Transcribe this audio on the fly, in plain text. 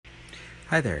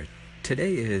Hi there.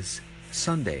 Today is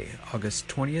Sunday, August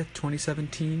 20th,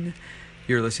 2017.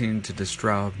 You're listening to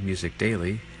Distrow Music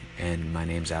Daily, and my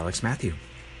name's Alex Matthew.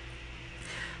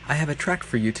 I have a track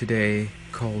for you today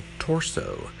called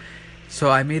Torso.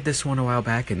 So I made this one a while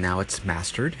back, and now it's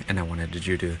mastered, and I wanted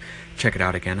you to check it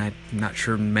out again. I'm not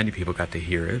sure many people got to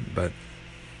hear it, but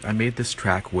I made this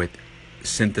track with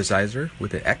synthesizer,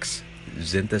 with an X,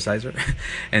 synthesizer,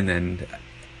 and then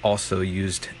also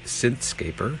used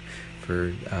Synthscaper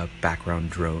for background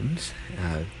drones,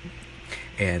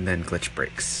 and then glitch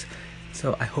breaks.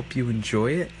 So I hope you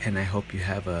enjoy it, and I hope you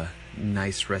have a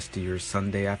nice rest of your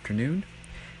Sunday afternoon,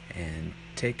 and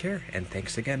take care, and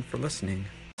thanks again for listening.